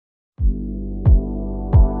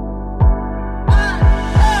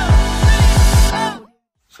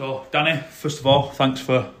So, Danny, first of all, thanks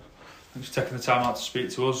for taking the time out to speak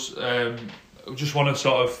to us. I just want to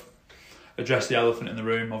sort of address the elephant in the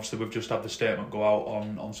room. Obviously, we've just had the statement go out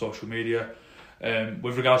on social media.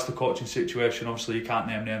 With regards to the coaching situation, obviously you can't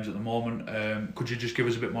name names at the moment. Could you just give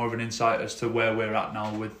us a bit more of an insight as to where we're at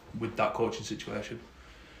now with that coaching situation?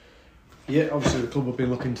 Yeah, obviously the club have been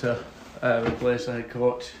looking to replace the head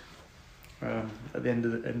coach at the end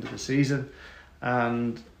of the season,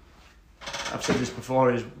 and I've said this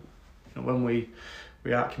before, is when we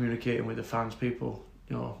are communicating with the fans, people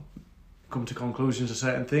come to conclusions of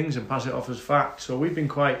certain things and pass it off as fact. So we've been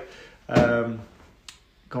quite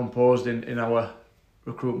composed in our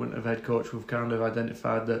recruitment of head coach. We've kind of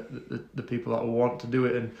identified the people that will want to do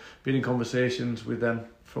it and been in conversations with them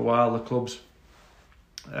for a while. The club's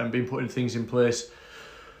been putting things in place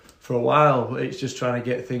for a while. It's just trying to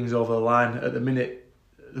get things over the line. At the minute,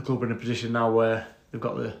 the club are in a position now where they've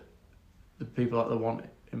got the people that they want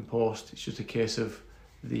in post. It's just a case of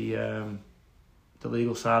the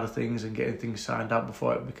legal side of things and getting things signed out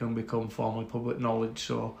before it can become formally public knowledge.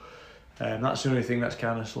 So that's the only thing that's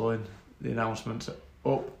kind of slowing the announcements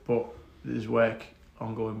up, but there's work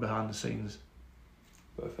ongoing behind the scenes.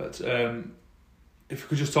 Perfect. If we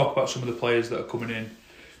could just talk about some of the players that are coming in.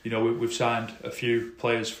 We've signed a few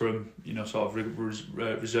players from sort of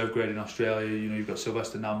reserve grade in Australia. You've got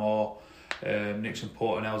Sylvester Namor, Nixon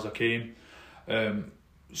Port and El Zakim.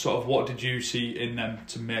 Sort of what did you see in them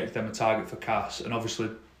to make them a target for Cass? And obviously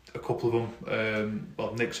a couple of them,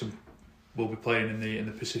 Nixon will be playing in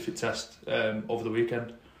the Pacific Test over the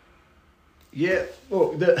weekend. Yeah,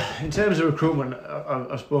 well, in terms of recruitment,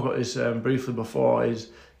 I spoke about this briefly before.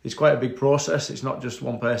 It's quite a big process. It's not just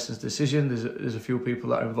one person's decision. There's a few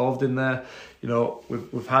people that are involved in there.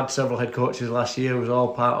 We've had several head coaches last year. It was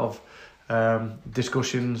all part of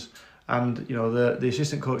discussions, and the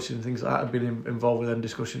assistant coaches and things like that have been involved with them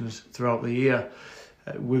discussions throughout the year.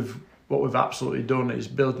 What we've absolutely done is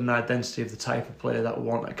build an identity of the type of player that we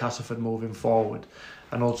want at Castleford moving forward,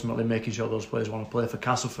 and ultimately making sure those players want to play for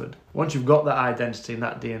Castleford. Once you've got that identity and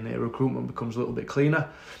that DNA, recruitment becomes a little bit cleaner.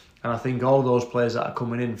 And I think all those players that are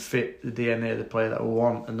coming in fit the DNA of the player that we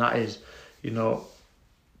want, and that is,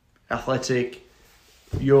 athletic,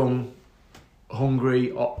 young,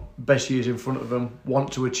 hungry, best years in front of them,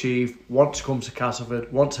 want to achieve, want to come to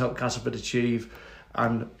Castleford, want to help Castleford achieve,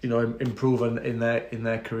 and improve in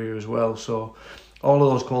their career as well. So all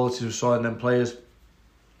of those qualities we saw in them players,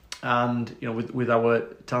 and with our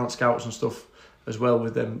talent scouts and stuff as well,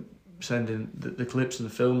 with them sending the clips and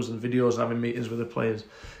the films and videos and having meetings with the players.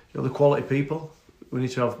 The quality people. We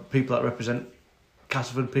need to have people that represent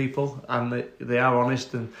Castleford people, and they are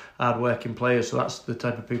honest and hard-working players. So that's the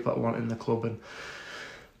type of people that I want in the club, and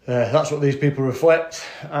that's what these people reflect.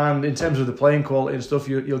 And in terms of the playing quality and stuff,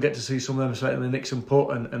 you'll get to see some of them, certainly Nixon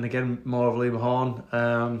Putt, and again more of Liam Horn,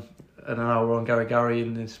 and now we're on Gary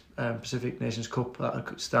in this Pacific Nations Cup that are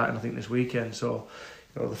starting I think this weekend. So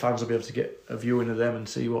the fans will be able to get a viewing of them and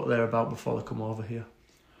see what they're about before they come over here.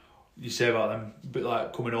 You say about them, a bit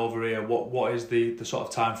like coming over here, what is the sort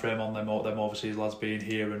of time frame on them overseas lads being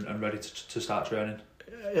here and ready to start training?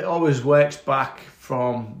 It always works back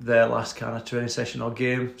from their last kind of training session or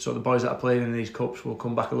game. So the boys that are playing in these cups will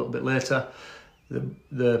come back a little bit later.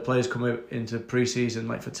 The players come into pre-season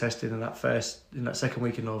like for testing in that second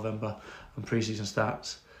week in November, and pre-season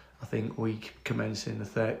starts I think week commencing the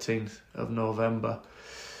 13th of November.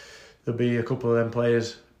 There'll be a couple of them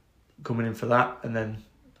players coming in for that, and then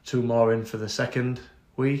 2 more in for the second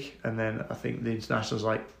week, and then I think the internationals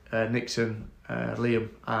like Nixon, Liam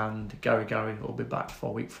and Gary will be back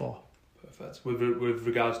for week 4. Perfect. With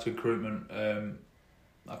regards to recruitment,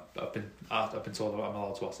 I've been told that I'm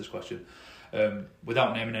allowed to ask this question.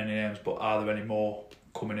 Without naming any names, but are there any more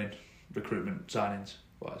coming in recruitment signings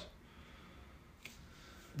wise?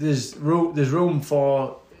 There's room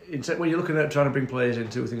for, when you're looking at trying to bring players in,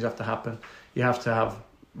 2 things have to happen. You have to have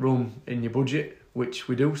room in your budget, which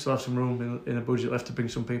we do still have some room in the budget left to bring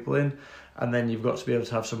some people in, and then you've got to be able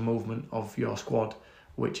to have some movement of your squad,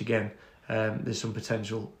 which again there's some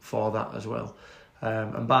potential for that as well,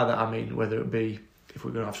 and by that I mean whether it be if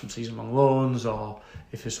we're going to have some season-long loans or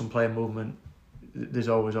if there's some player movement. There's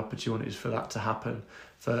always opportunities for that to happen,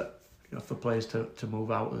 for players to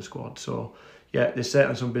move out of the squad. So yeah, there's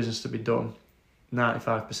certainly some business to be done.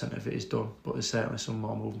 95% of it is done, but there's certainly some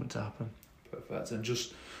more movement to happen. Perfect. And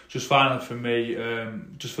just finally for me,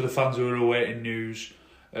 just for the fans who are awaiting news,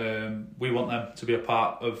 we want them to be a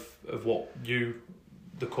part of what you,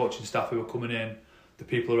 the coaching staff who are coming in, the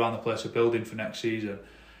people around the place are building for next season.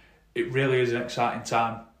 It really is an exciting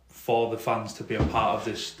time for the fans to be a part of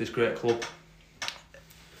this great club.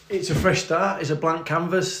 it's a fresh start. It's a blank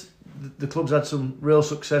canvas. The club's had some real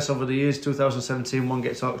success over the years. 2017 one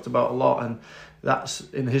gets talked about a lot, and that's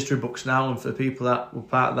in the history books now. And for the people that were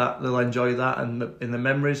part of that, they'll enjoy that and in the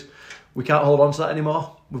memories. We can't hold on to that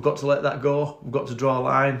anymore. We've got to let that go. We've got to draw a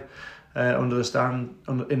line in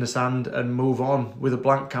the sand and move on with a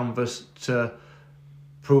blank canvas to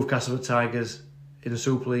prove Castleford Tigers in the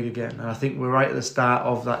Super League again. And I think we're right at the start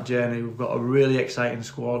of that journey. We've got a really exciting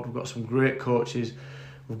squad. We've got some great coaches.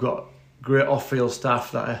 We've got great off-field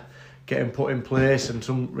staff that are getting put in place and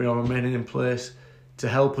some remaining in place to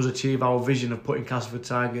help us achieve our vision of putting Castleford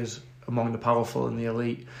Tigers among the powerful and the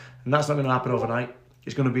elite. And that's not going to happen overnight.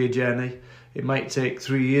 It's going to be a journey. It might take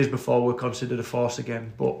 3 years before we're considered a force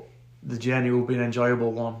again, but the journey will be an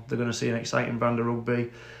enjoyable one. They're going to see an exciting brand of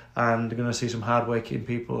rugby, and they're going to see some hard-working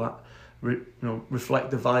people that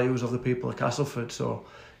reflect the values of the people of Castleford. So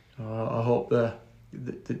I hope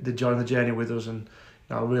they join the journey with us, and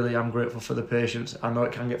I really am grateful for the patience. I know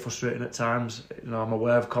it can get frustrating at times. I'm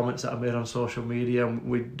aware of comments that are made on social media, and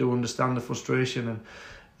we do understand the frustration, and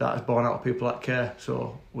that is born out of people that care.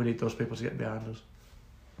 So we need those people to get behind us.